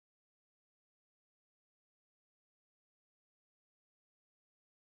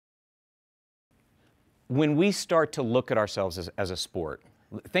when we start to look at ourselves as a sport,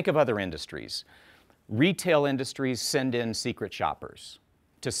 think of other industries. Retail industries send in secret shoppers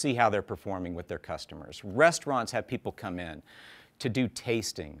to see how they're performing with their customers. Restaurants have people come in to do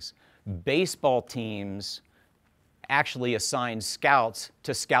tastings. Baseball teams actually assign scouts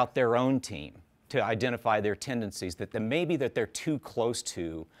to scout their own team, to identify their tendencies that maybe that they're too close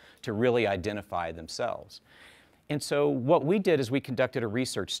to really identify themselves. And so what we did is we conducted a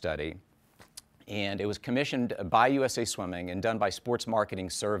research study, and it was commissioned by USA Swimming and done by Sports Marketing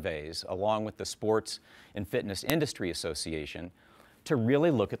Surveys along with the Sports and Fitness Industry Association to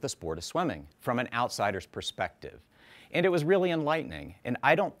really look at the sport of swimming from an outsider's perspective. And it was really enlightening. And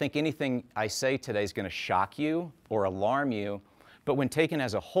I don't think anything I say today is going to shock you or alarm you, but when taken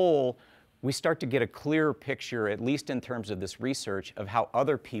as a whole, we start to get a clearer picture, at least in terms of this research, of how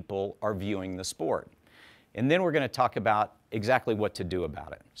other people are viewing the sport. And then we're going to talk about exactly what to do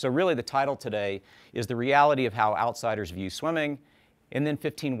about it. So really the title today is The Reality of How Outsiders View Swimming, and then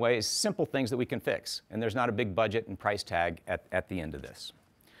 15 ways, simple things that we can fix. And there's not a big budget and price tag at the end of this.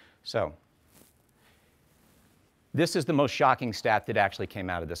 So this is the most shocking stat that actually came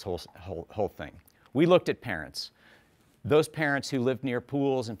out of this whole thing. We looked at parents. Those parents who lived near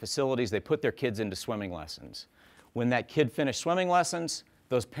pools and facilities, they put their kids into swimming lessons. When that kid finished swimming lessons,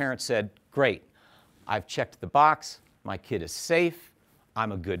 those parents said, great, I've checked the box, my kid is safe,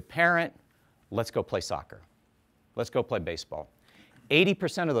 I'm a good parent, let's go play soccer. Let's go play baseball.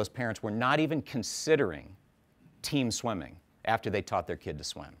 80% of those parents were not even considering team swimming after they taught their kid to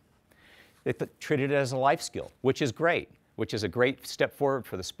swim. They treated it as a life skill, which is great, which is a great step forward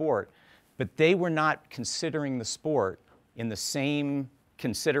for the sport, but they were not considering the sport in the same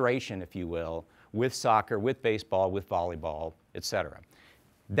consideration, if you will, with soccer, with baseball, with volleyball, etc.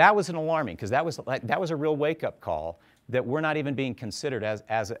 That was an alarming, because that was a real wake-up call that we're not even being considered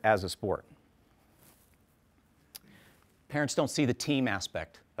as a sport. Parents don't see the team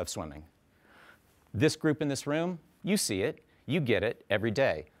aspect of swimming. This group in this room, you see it, you get it every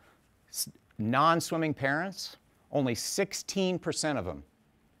day. Non-swimming parents, only 16% of them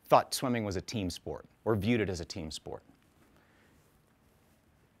thought swimming was a team sport or viewed it as a team sport.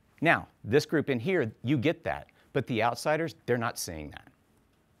 Now, this group in here, you get that, but the outsiders, they're not seeing that.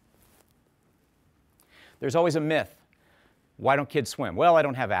 There's always a myth. Why don't kids swim? Well, I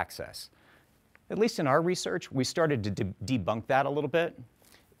don't have access. At least in our research, we started to debunk that a little bit,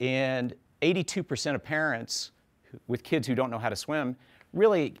 and 82% of parents with kids who don't know how to swim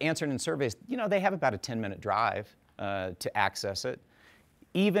really answered in surveys, you know, they have about a 10-minute drive to access it.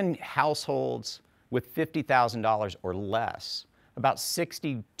 Even households with $50,000 or less, about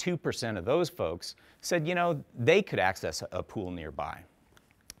 62% of those folks said, you know, they could access a pool nearby.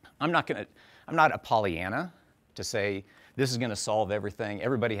 I'm not a Pollyanna to say this is going to solve everything,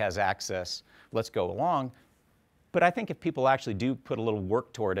 everybody has access, let's go along. But I think if people actually do put a little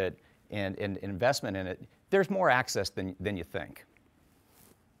work toward it and investment in it, there's more access than you think.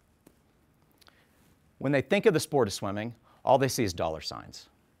 When they think of the sport of swimming, all they see is dollar signs.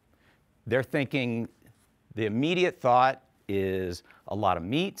 They're thinking, the immediate thought is a lot of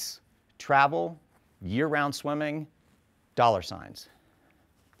meets, travel, year-round swimming, dollar signs.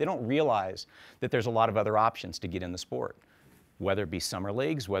 They don't realize that there's a lot of other options to get in the sport, whether it be summer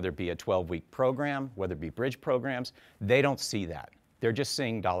leagues, whether it be a 12-week program, whether it be bridge programs. They don't see that. They're just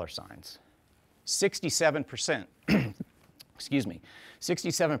seeing dollar signs. 67%, excuse me,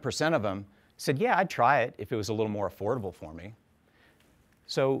 67% of them said, yeah, I'd try it if it was a little more affordable for me.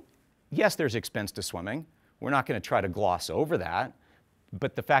 So yes, there's expense to swimming. We're not going to try to gloss over that,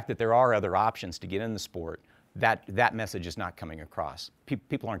 but the fact that there are other options to get in the sport, that message is not coming across.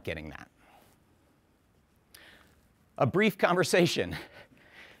 People aren't getting that. A brief conversation.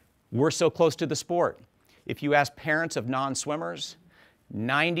 We're so close to the sport. If you ask parents of non-swimmers,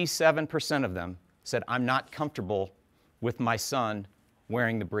 97% of them said, I'm not comfortable with my son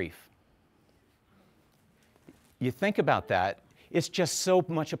wearing the brief. You think about that, it's just so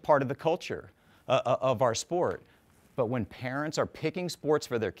much a part of the culture of our sport. But when parents are picking sports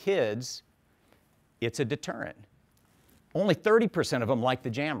for their kids, it's a deterrent. Only 30% of them like the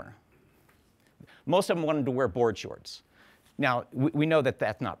jammer. Most of them wanted to wear board shorts. Now, we know that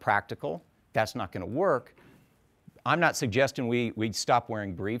that's not practical. That's not going to work. I'm not suggesting we'd stop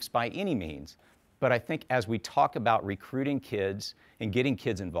wearing briefs by any means. But I think as we talk about recruiting kids and getting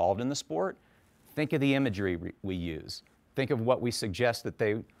kids involved in the sport, think of the imagery we use. Think of what we suggest that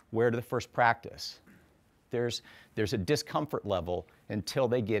they wear to the first practice. There's a discomfort level until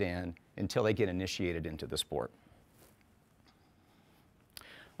they get in, until they get initiated into the sport.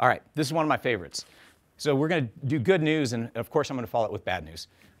 All right, this is one of my favorites. So we're going to do good news, and of course I'm going to follow it with bad news.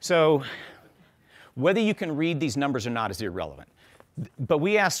 So Whether you can read these numbers or not is irrelevant. But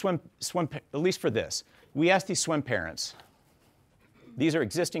we asked at least for this, we asked these swim parents, these are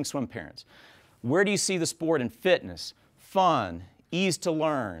existing swim parents, where do you see the sport in fitness, fun, ease to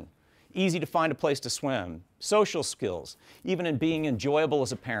learn, easy to find a place to swim, social skills, even in being enjoyable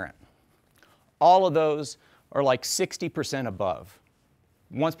as a parent? All of those are like 60% above.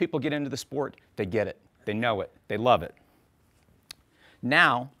 Once people get into the sport, they get it, they know it, they love it.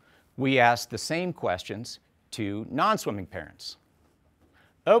 Now, we ask the same questions to non-swimming parents.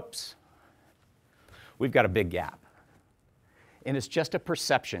 Oops, we've got a big gap. And it's just a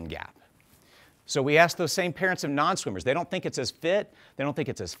perception gap. So we ask those same parents of non-swimmers. They don't think it's as fit, they don't think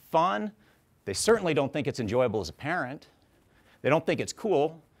it's as fun, they certainly don't think it's enjoyable as a parent, they don't think it's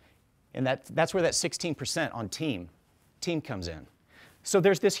cool, and that's where that 16% on team comes in. So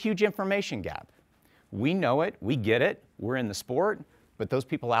there's this huge information gap. We know it, we get it, we're in the sport, but those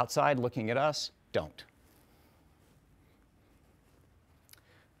people outside looking at us don't.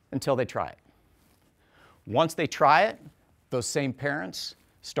 Until they try it. Once they try it, those same parents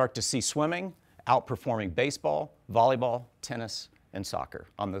start to see swimming outperforming baseball, volleyball, tennis, and soccer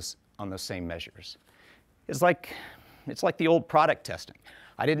on those same measures. It's like the old product testing.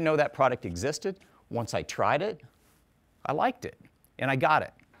 I didn't know that product existed. Once I tried it, I liked it, and I got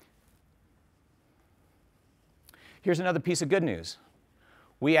it. Here's another piece of good news.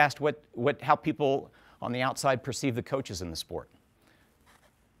 We asked how people on the outside perceive the coaches in the sport.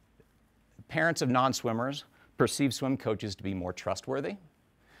 Parents of non-swimmers perceive swim coaches to be more trustworthy,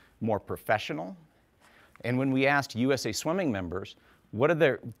 more professional. And when we asked USA Swimming members, what are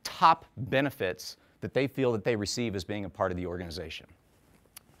their top benefits that they feel that they receive as being a part of the organization?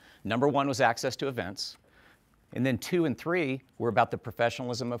 Number one was access to events. And then 2 and 3 were about the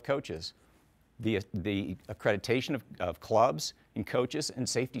professionalism of coaches, the accreditation of clubs and coaches and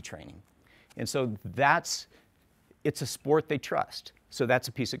safety training. And so it's a sport they trust. So that's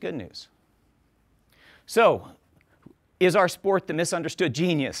a piece of good news. So, is our sport the misunderstood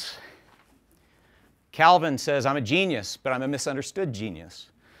genius? Calvin says, I'm a genius, but I'm a misunderstood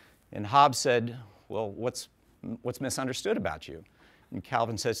genius. And Hobbes said, well, what's misunderstood about you? And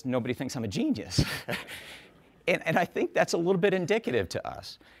Calvin says, nobody thinks I'm a genius. and I think that's a little bit indicative to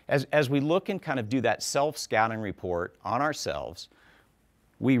us. As we look and kind of do that self-scouting report on ourselves,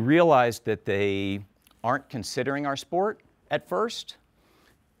 we realize that they aren't considering our sport at first.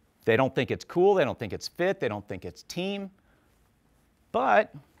 They don't think it's cool, they don't think it's fit, they don't think it's team,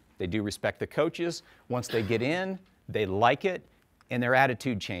 but they do respect the coaches. Once they get in, they like it, and their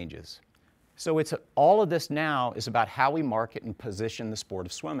attitude changes. So all of this now is about how we market and position the sport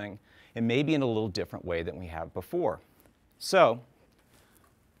of swimming, and maybe in a little different way than we have before. So,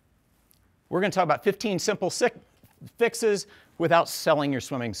 we're going to talk about 15 simple fixes without selling your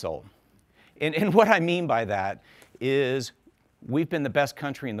swimming soul. And what I mean by that is we've been the best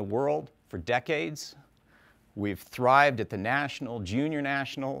country in the world for decades. We've thrived at the national, junior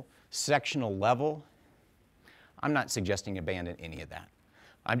national, sectional level. I'm not suggesting abandon any of that.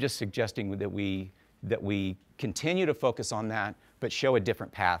 I'm just suggesting that we continue to focus on that, but show a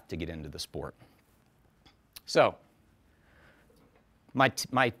different path to get into the sport. So,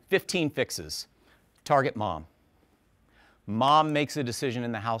 my 15 fixes. Target mom. Mom makes a decision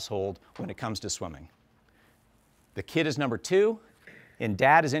in the household when it comes to swimming. The kid is number 2, and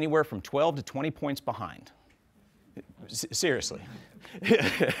dad is anywhere from 12 to 20 points behind. Seriously.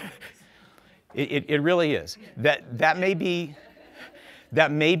 It really is. That may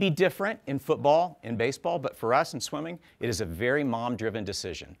be different in football and baseball, but for us in swimming, it is a very mom-driven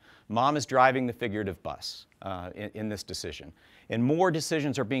decision. Mom is driving the figurative bus in this decision. And more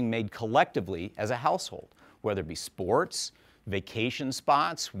decisions are being made collectively as a household, whether it be sports, vacation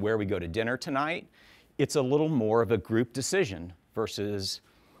spots, where we go to dinner tonight. It's a little more of a group decision versus,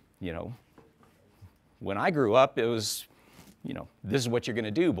 when I grew up, it was, this is what you're going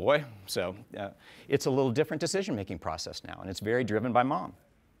to do, boy. So it's a little different decision-making process now, and it's very driven by mom.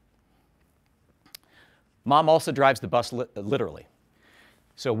 Mom also drives the bus literally.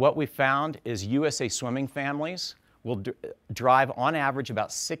 So what we found is USA Swimming families will drive on average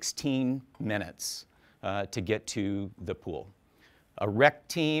about 16 minutes to get to the pool. A rec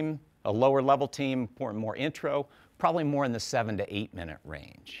team, a lower level team, more intro, probably more in the 7 to 8 minute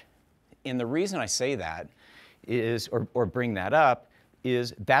range. And the reason I say that is, or bring that up,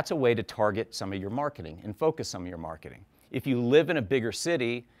 is that's a way to target some of your marketing and focus some of your marketing. If you live in a bigger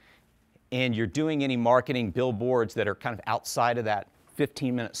city and you're doing any marketing billboards that are kind of outside of that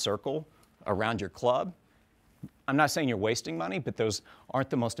 15-minute circle around your club, I'm not saying you're wasting money, but those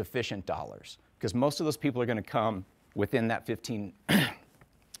aren't the most efficient dollars, because most of those people are going to come within that 15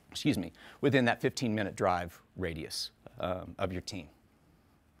 excuse me, within that 15-minute drive radius of your team.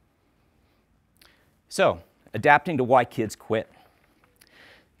 So, adapting to why kids quit.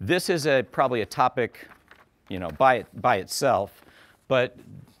 This is probably a topic, by itself, but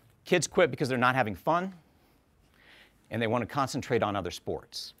kids quit because they're not having fun and they want to concentrate on other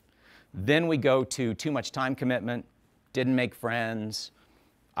sports. Then we go to too much time commitment, didn't make friends,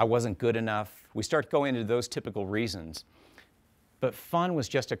 I wasn't good enough. We start going into those typical reasons. But fun was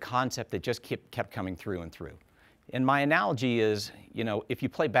just a concept that just kept coming through and through. And my analogy is, if you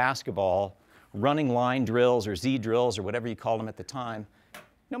play basketball, running line drills or Z drills or whatever you called them at the time,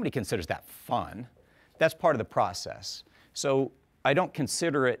 nobody considers that fun. That's part of the process. So I don't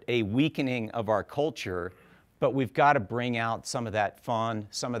consider it a weakening of our culture, but we've got to bring out some of that fun,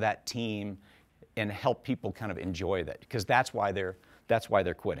 some of that team, and help people kind of enjoy that, because that's why they're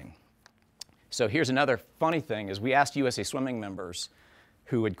quitting. So here's another funny thing, is we asked USA Swimming members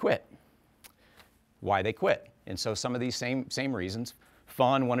who would quit, why they quit. And so some of these same reasons,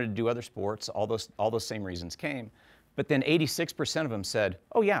 fun, wanted to do other sports, all those same reasons came. But then 86% of them said,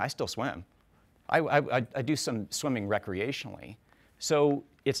 oh yeah, I still swim. I do some swimming recreationally. So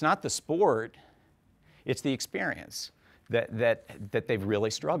it's not the sport, it's the experience that they've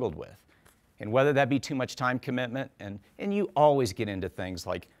really struggled with. And whether that be too much time commitment, and you always get into things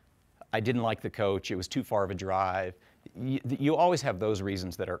like, I didn't like the coach, it was too far of a drive. You always have those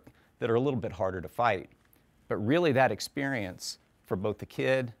reasons that are a little bit harder to fight. But really that experience for both the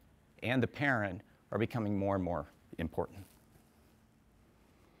kid and the parent are becoming more and more important.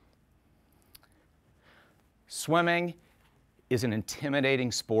 Swimming is an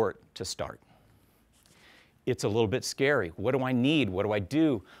intimidating sport to start. It's a little bit scary. What do I need? What do I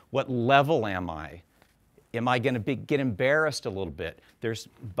do? What level am I? Am I going to get embarrassed a little bit? There's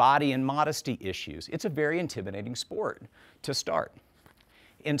body and modesty issues. It's a very intimidating sport to start.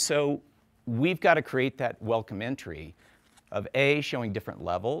 And so we've got to create that welcome entry of showing different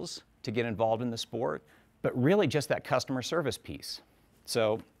levels to get involved in the sport, but really just that customer service piece.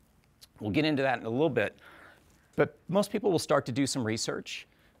 So we'll get into that in a little bit, but most people will start to do some research.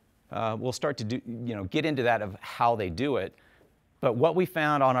 We'll start to get into that of how they do it. But what we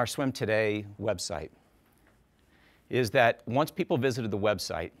found on our Swim Today website is that once people visited the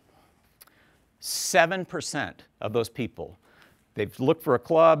website, 7% of those people, they've looked for a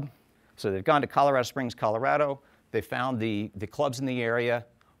club, so they've gone to Colorado Springs, Colorado, they found the clubs in the area,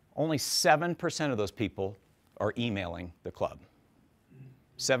 only 7% of those people are emailing the club.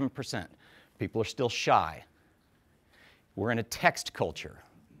 7%. People are still shy. We're in a text culture.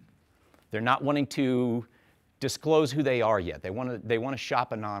 They're not wanting to disclose who they are yet. They want to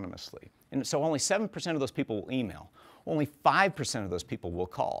shop anonymously. And so only 7% of those people will email. Only 5% of those people will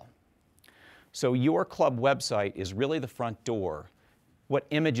call. So your club website is really the front door. What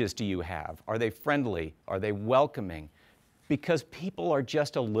images do you have? Are they friendly? Are they welcoming? Because people are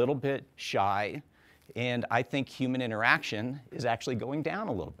just a little bit shy, and I think human interaction is actually going down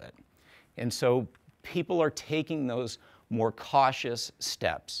a little bit. And so people are taking those more cautious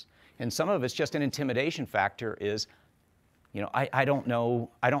steps. And some of it's just an intimidation factor is, I don't know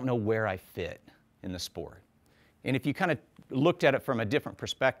where I fit in the sport. And if you kind of looked at it from a different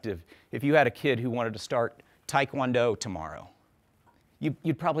perspective, if you had a kid who wanted to start Taekwondo tomorrow,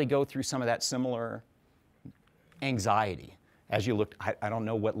 you'd probably go through some of that similar anxiety as you looked, I don't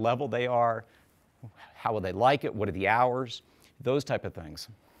know what level they are, how will they like it, what are the hours, those type of things.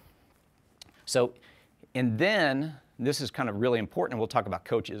 So, and then, this is kind of really important, and we'll talk about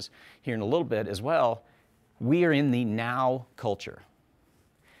coaches here in a little bit as well, we are in the now culture.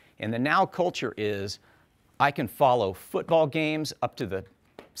 And the now culture is, I can follow football games up to the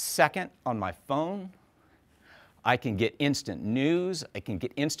second on my phone. I can get instant news. I can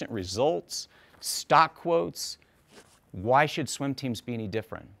get instant results, stock quotes. Why should swim teams be any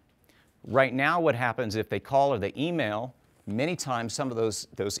different? Right now, what happens if they call or they email, many times some of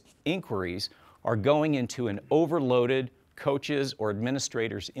those inquiries are going into an overloaded coach's or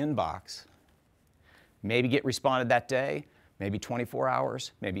administrator's inbox. Maybe get responded that day, maybe 24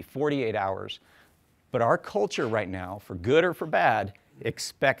 hours, maybe 48 hours. But our culture right now, for good or for bad,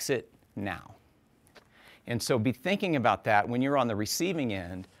 expects it now. And so be thinking about that when you're on the receiving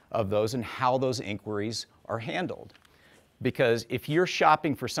end of those and how those inquiries are handled. Because if you're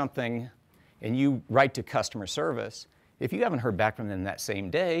shopping for something and you write to customer service, if you haven't heard back from them that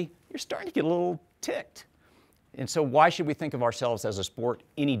same day, you're starting to get a little ticked. And so why should we think of ourselves as a sport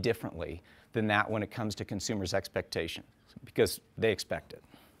any differently than that when it comes to consumers' expectations? Because they expect it.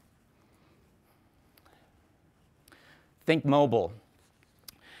 Think mobile.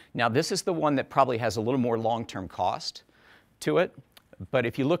 Now this is the one that probably has a little more long-term cost to it, But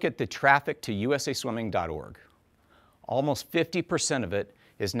if you look at the traffic to usaswimming.org, almost 50% of it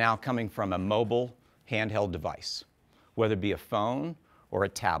is now coming from a mobile handheld device, whether it be a phone or a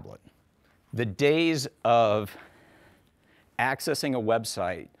tablet. The days of accessing a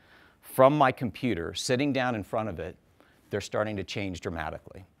website from my computer, sitting down in front of it, they're starting to change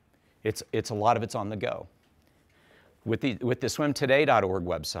dramatically. A lot of it's on the go. With the swimtoday.org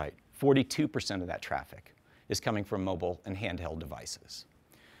website, 42% of that traffic is coming from mobile and handheld devices.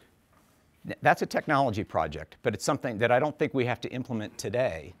 That's a technology project, but it's something that I don't think we have to implement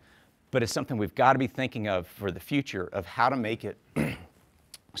today, but it's something we've got to be thinking of for the future of how to make it,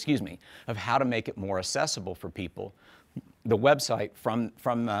 of how to make it more accessible for people, the website from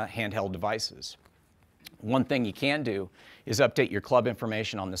handheld devices. One thing you can do is update your club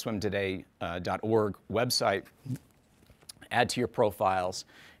information on the swimtoday.org website, add to your profiles,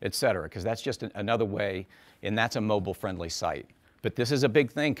 et cetera, because that's just another way, and that's a mobile-friendly site. But this is a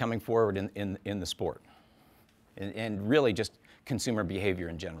big thing coming forward in the sport, and really just consumer behavior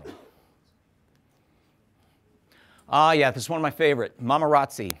in general. Yeah, this is one of my favorite,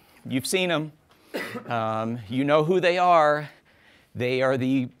 Mamarazzi. You've seen them. You know who they are. They are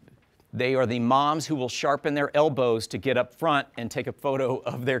the moms who will sharpen their elbows to get up front and take a photo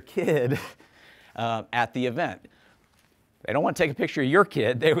of their kid at the event. They don't want to take a picture of your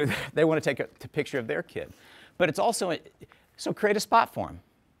kid. They want to take a picture of their kid. But it's also, so create a spot for them.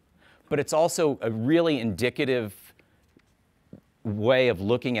 But it's also a really indicative way of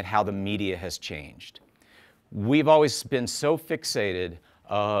looking at how the media has changed. We've always been so fixated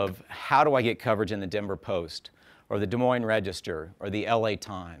of how do I get coverage in the Denver Post or the Des Moines Register or the LA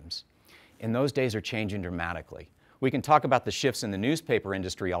Times. And those days are changing dramatically. We can talk about the shifts in the newspaper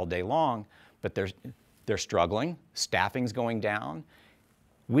industry all day long, but they're struggling, staffing's going down.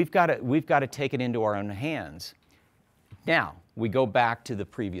 We've got to take it into our own hands. Now, we go back to the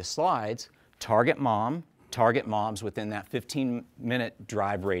previous slides, target moms within that 15-minute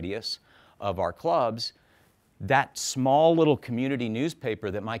drive radius of our clubs. That small little community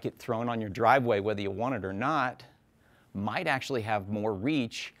newspaper that might get thrown on your driveway, whether you want it or not, might actually have more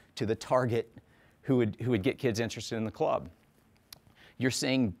reach to the target who would get kids interested in the club. You're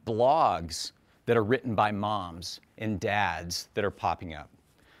seeing blogs that are written by moms and dads that are popping up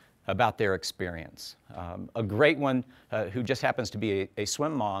about their experience. A great one who just happens to be a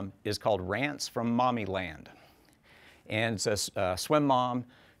swim mom is called Rants from Mommy Land. And it's a swim mom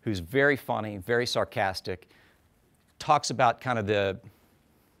who's very funny, very sarcastic, talks about kind of the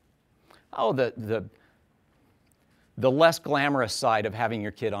less glamorous side of having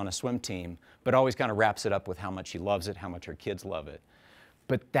your kid on a swim team, but always kind of wraps it up with how much she loves it, how much her kids love it.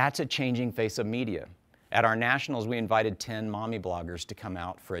 But that's a changing face of media. At our nationals, we invited 10 mommy bloggers to come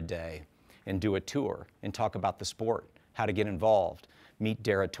out for a day and do a tour and talk about the sport, how to get involved, meet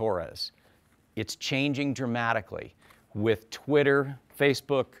Dara Torres. It's changing dramatically with Twitter,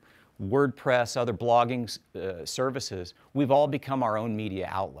 Facebook, WordPress, other blogging services. We've all become our own media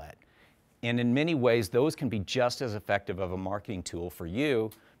outlet. And in many ways, those can be just as effective of a marketing tool for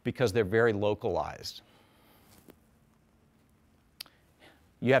you because they're very localized.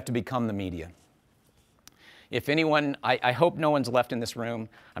 You have to become the media. If anyone, I hope no one's left in this room.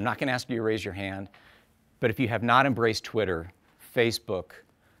 I'm not going to ask you to raise your hand. But if you have not embraced Twitter, Facebook,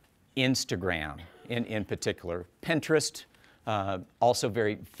 Instagram in particular, Pinterest, also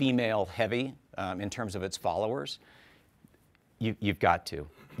very female heavy in terms of its followers, you've got to.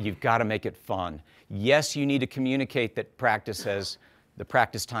 You've got to make it fun. Yes, you need to communicate that the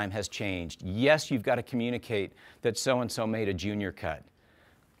practice time has changed. Yes, you've got to communicate that so-and-so made a junior cut.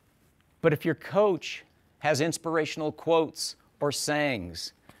 But if your coach has inspirational quotes or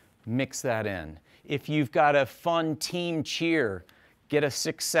sayings, mix that in. If you've got a fun team cheer, get a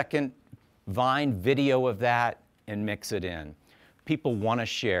 6-second Vine video of that and mix it in. People want to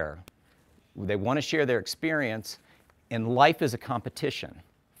share. They want to share their experience, and life is a competition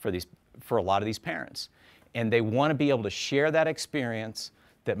for a lot of these parents. And they want to be able to share that experience,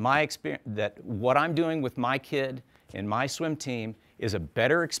 that what I'm doing with my kid and my swim team is a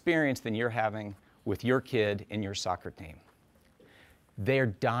better experience than you're having with your kid and your soccer team. They're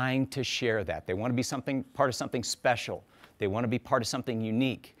dying to share that. They want to be part of something special. They want to be part of something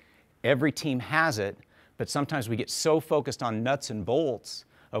unique. Every team has it, but sometimes we get so focused on nuts and bolts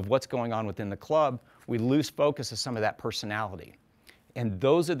of what's going on within the club, we lose focus of some of that personality. And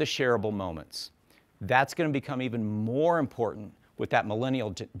those are the shareable moments. That's going to become even more important with that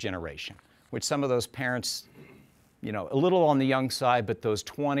millennial generation, which some of those parents, you know, a little on the young side, but those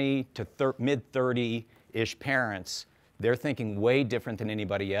 20 to mid-30-ish parents, they're thinking way different than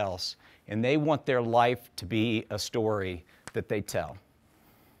anybody else. And they want their life to be a story that they tell.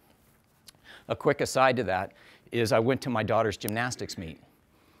 A quick aside to that is I went to my daughter's gymnastics meet.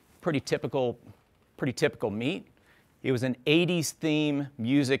 Pretty typical meet. It was an 80s theme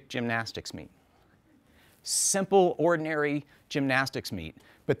music gymnastics meet. Simple, ordinary gymnastics meet,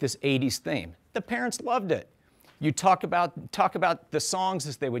 but this 80s theme. The parents loved it. You talk about the songs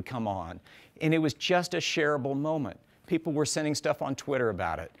as they would come on, and it was just a shareable moment. People were sending stuff on Twitter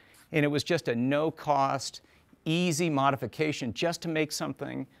about it, and it was just a no-cost, easy modification just to make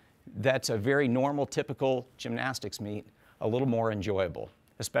something that's a very normal, typical gymnastics meet a little more enjoyable,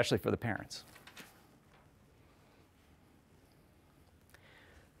 especially for the parents.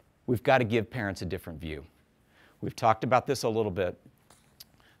 We've got to give parents a different view. We've talked about this a little bit,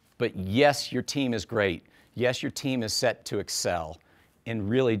 but yes, your team is great. Yes, your team is set to excel and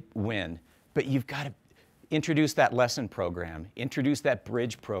really win, but you've got to introduce that lesson program, introduce that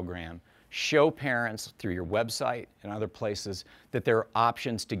bridge program, show parents through your website and other places that there are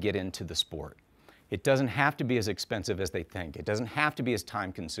options to get into the sport. It doesn't have to be as expensive as they think. It doesn't have to be as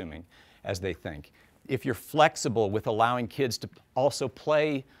time-consuming as they think. If you're flexible with allowing kids to also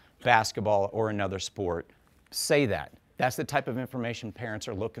play basketball or another sport, say that. That's the type of information parents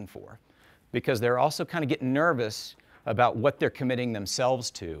are looking for, because they're also kind of getting nervous about what they're committing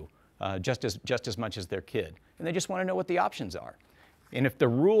themselves to just as much as their kid. And they just want to know what the options are. And if the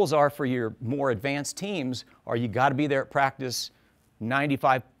rules are for your more advanced teams, or you got to be there at practice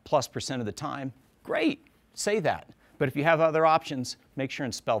 95+% of the time, great, say that. But if you have other options, make sure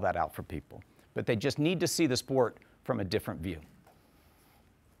and spell that out for people. But they just need to see the sport from a different view.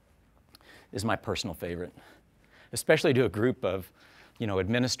 This is my personal favorite, especially to a group of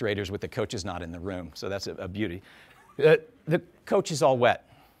administrators with the coaches not in the room. So that's a beauty. The coach is all wet.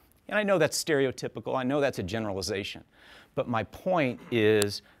 And I know that's stereotypical. I know that's a generalization. But my point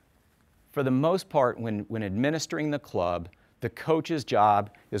is, for the most part, when administering the club, the coach's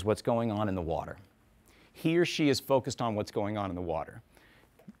job is what's going on in the water. He or she is focused on what's going on in the water.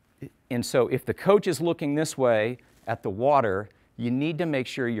 And so if the coach is looking this way at the water, you need to make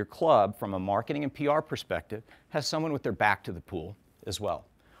sure your club, from a marketing and PR perspective, has someone with their back to the pool as well.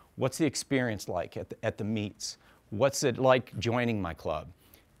 What's the experience like at the meets? What's it like joining my club?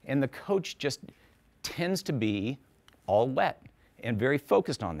 And the coach just tends to be all wet and very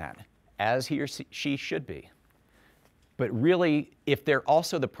focused on that, as he or she should be. But really, if they're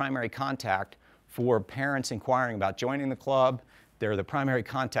also the primary contact for parents inquiring about joining the club, they're the primary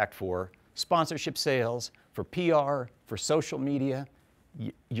contact for sponsorship sales, for PR, for social media,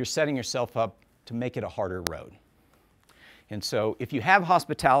 you're setting yourself up to make it a harder road. And so if you have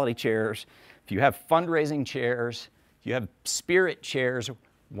hospitality chairs, if you have fundraising chairs, if you have spirit chairs,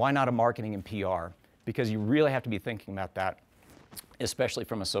 why not a marketing and PR? Because you really have to be thinking about that, especially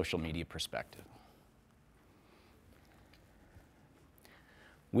from a social media perspective.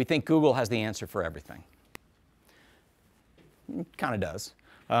 We think Google has the answer for everything. It kind of does.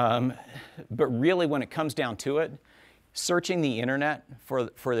 But really, when it comes down to it, searching the internet for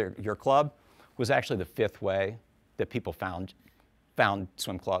your club was actually the 5th way that people found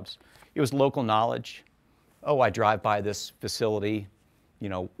swim clubs. It was local knowledge. Oh, I drive by this facility,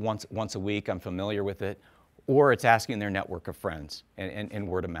 once a week, I'm familiar with it. Or it's asking their network of friends and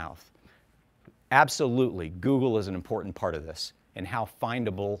word of mouth. Absolutely, Google is an important part of this and how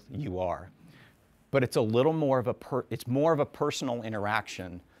findable you are. But it's a little more of a personal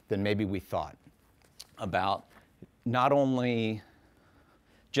interaction than maybe we thought about not only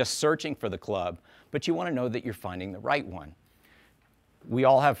just searching for the club, but you want to know that you're finding the right one. We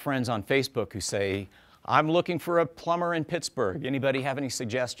all have friends on Facebook who say, I'm looking for a plumber in Pittsburgh. Anybody have any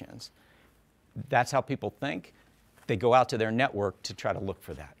suggestions? That's how people think. They go out to their network to try to look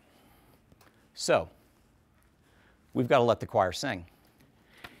for that. So, we've got to let the choir sing.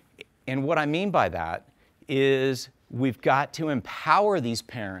 And what I mean by that is we've got to empower these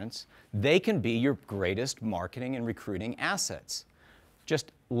parents. They can be your greatest marketing and recruiting assets.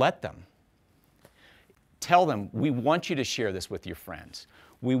 Just let them. Tell them, we want you to share this with your friends.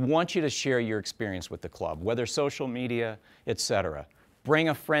 We want you to share your experience with the club, whether social media, etc. Bring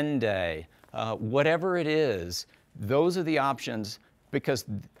a friend day, whatever it is, those are the options, because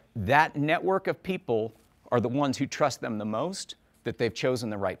that network of people are the ones who trust them the most, that they've chosen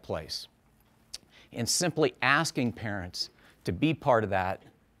the right place. And simply asking parents to be part of that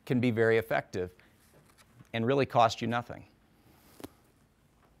can be very effective and really cost you nothing.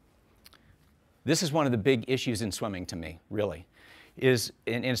 This is one of the big issues in swimming to me, really, and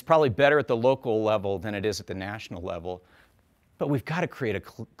it's probably better at the local level than it is at the national level, but we've got to create a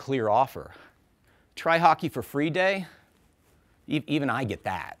clear offer. Try hockey for free day, even I get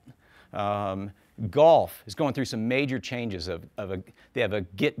that. Golf is going through some major changes they have a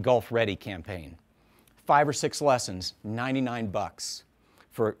Get Golf Ready campaign. 5 or 6 lessons, $99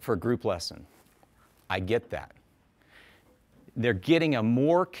 for a group lesson. I get that. They're getting a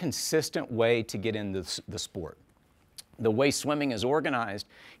more consistent way to get into the sport. The way swimming is organized,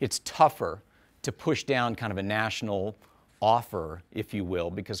 it's tougher to push down kind of a national offer, if you will,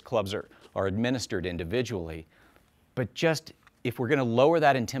 because clubs are administered individually. But just if we're going to lower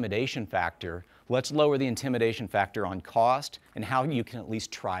that intimidation factor, let's lower the intimidation factor on cost and how you can at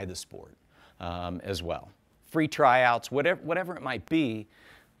least try the sport as well. Free tryouts, whatever it might be,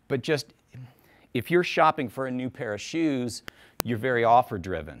 but just if you're shopping for a new pair of shoes, you're very offer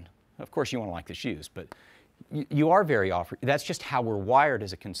driven. Of course you want to like the shoes, but you are very offer. That's just how we're wired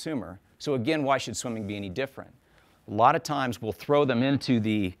as a consumer. So again, why should swimming be any different? A lot of times we'll throw them into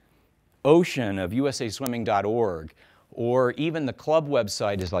the ocean of usaswimming.org, or even the club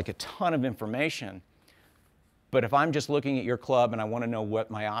website is like a ton of information. But if I'm just looking at your club and I want to know what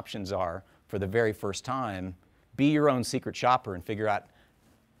my options are for the very first time, be your own secret shopper and figure out,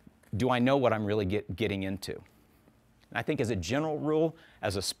 do I know what I'm really getting into? And I think as a general rule,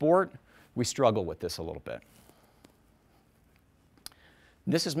 as a sport, we struggle with this a little bit.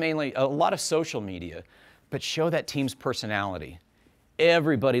 This is mainly a lot of social media, but show that team's personality.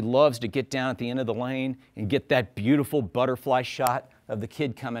 Everybody loves to get down at the end of the lane and get that beautiful butterfly shot of the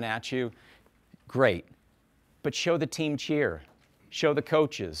kid coming at you. Great. But show the team cheer. Show the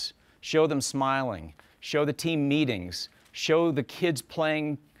coaches. Show them smiling. Show the team meetings. Show the kids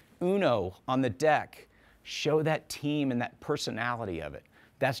playing Uno on the deck. Show that team and that personality of it.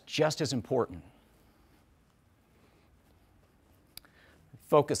 That's just as important.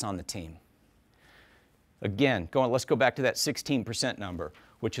 Focus on the team. Again, let's go back to that 16% number,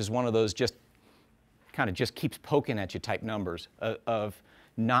 which is one of those just keeps poking at you type numbers of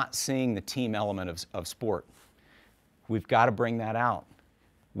not seeing the team element of sport. We've got to bring that out.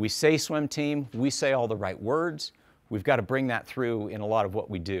 We say swim team, we say all the right words. We've got to bring that through in a lot of what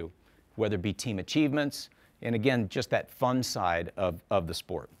we do, whether it be team achievements, and again, just that fun side of the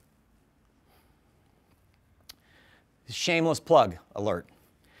sport. Shameless plug alert.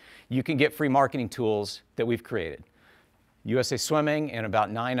 You can get free marketing tools that we've created. USA Swimming and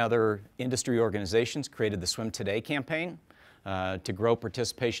about 9 other industry organizations created the Swim Today campaign to grow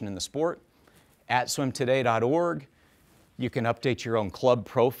participation in the sport. At swimtoday.org, you can update your own club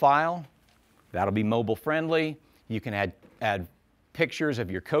profile. That'll be mobile friendly. You can add pictures of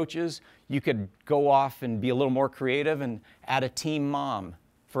your coaches. You could go off and be a little more creative and add a team mom,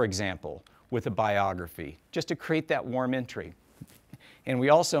 for example, with a biography, just to create that warm entry. And we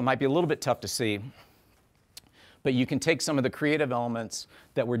also, might be a little bit tough to see, but you can take some of the creative elements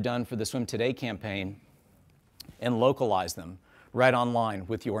that were done for the Swim Today campaign and localize them right online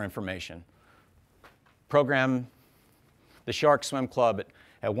with your information. Program the Shark Swim Club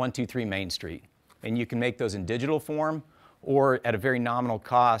at 123 Main Street. And you can make those in digital form or at a very nominal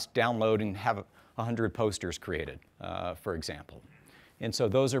cost, download and have 100 posters created, for example. And so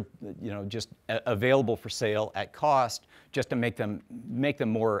those are, just available for sale at cost, just to make them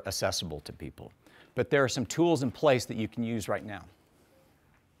more accessible to people. But there are some tools in place that you can use right now.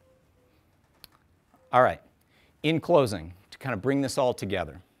 All right, in closing, to kind of bring this all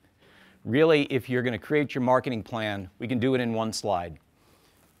together, really, if you're going to create your marketing plan, we can do it in one slide.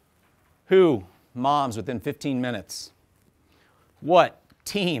 Who? Moms within 15 minutes. What?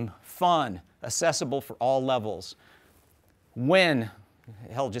 Team, fun, accessible for all levels. When?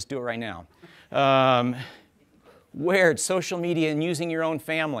 Hell, just do it right now. Where? It's social media and using your own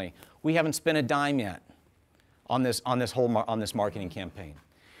family. We haven't spent a dime yet on this marketing campaign.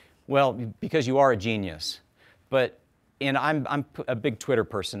 Well, because you are a genius. And I'm a big Twitter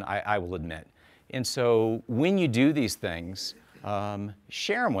person, I will admit. And so when you do these things,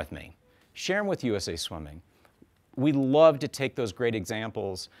 share them with me. Share them with USA Swimming. We love to take those great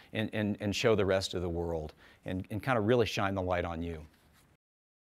examples and show the rest of the world and kind of really shine the light on you.